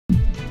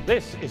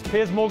This is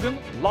Piers Morgan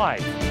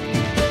Live.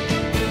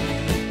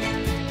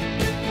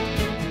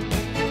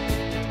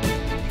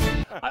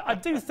 I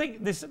do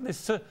think this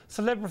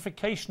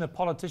celebrification of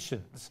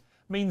politicians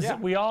means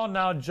that we are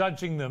now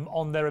judging them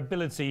on their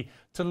ability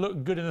to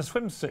look good in a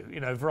swimsuit, you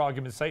know, for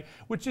argument's sake,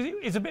 which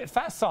is a bit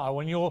facile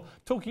when you're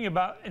talking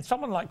about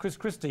someone like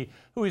Christie,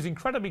 who is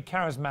incredibly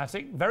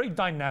charismatic, very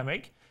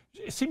dynamic,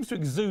 seems to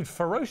exude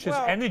ferocious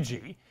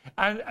energy,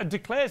 and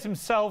declares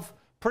himself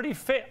pretty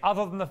fit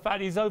other than the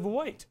fact he's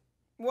overweight.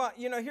 Well,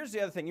 you know, here's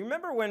the other thing. You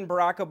remember when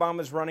Barack Obama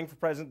was running for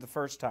president the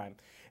first time,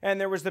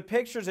 and there was the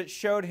pictures that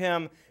showed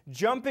him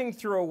jumping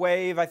through a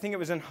wave, I think it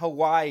was in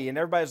Hawaii, and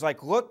everybody's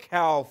like, look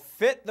how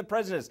fit the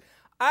president is.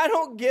 I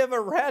don't give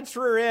a rat's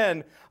rear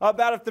end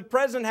about if the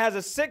president has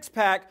a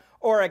six-pack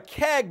or a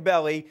keg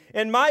belly,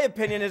 in my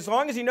opinion, as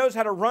long as he knows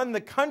how to run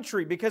the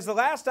country. Because the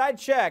last I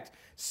checked,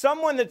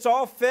 someone that's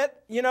all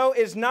fit, you know,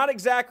 is not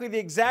exactly the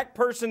exact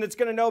person that's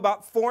going to know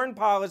about foreign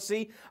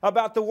policy,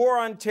 about the war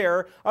on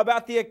terror,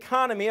 about the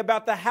economy,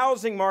 about the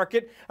housing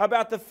market,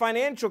 about the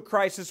financial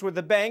crisis with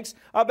the banks,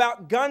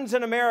 about guns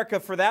in America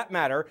for that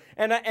matter.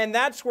 And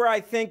that's where I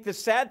think the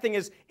sad thing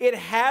is it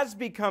has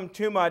become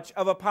too much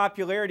of a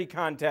popularity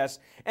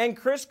contest. And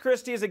Chris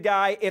Christie is a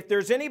guy, if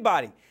there's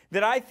anybody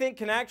that I think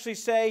can actually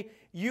say,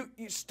 you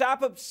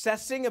stop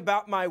obsessing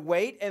about my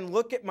weight and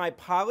look at my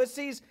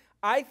policies,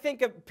 I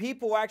think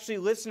people actually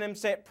listen to him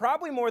say it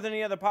probably more than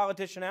any other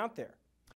politician out there.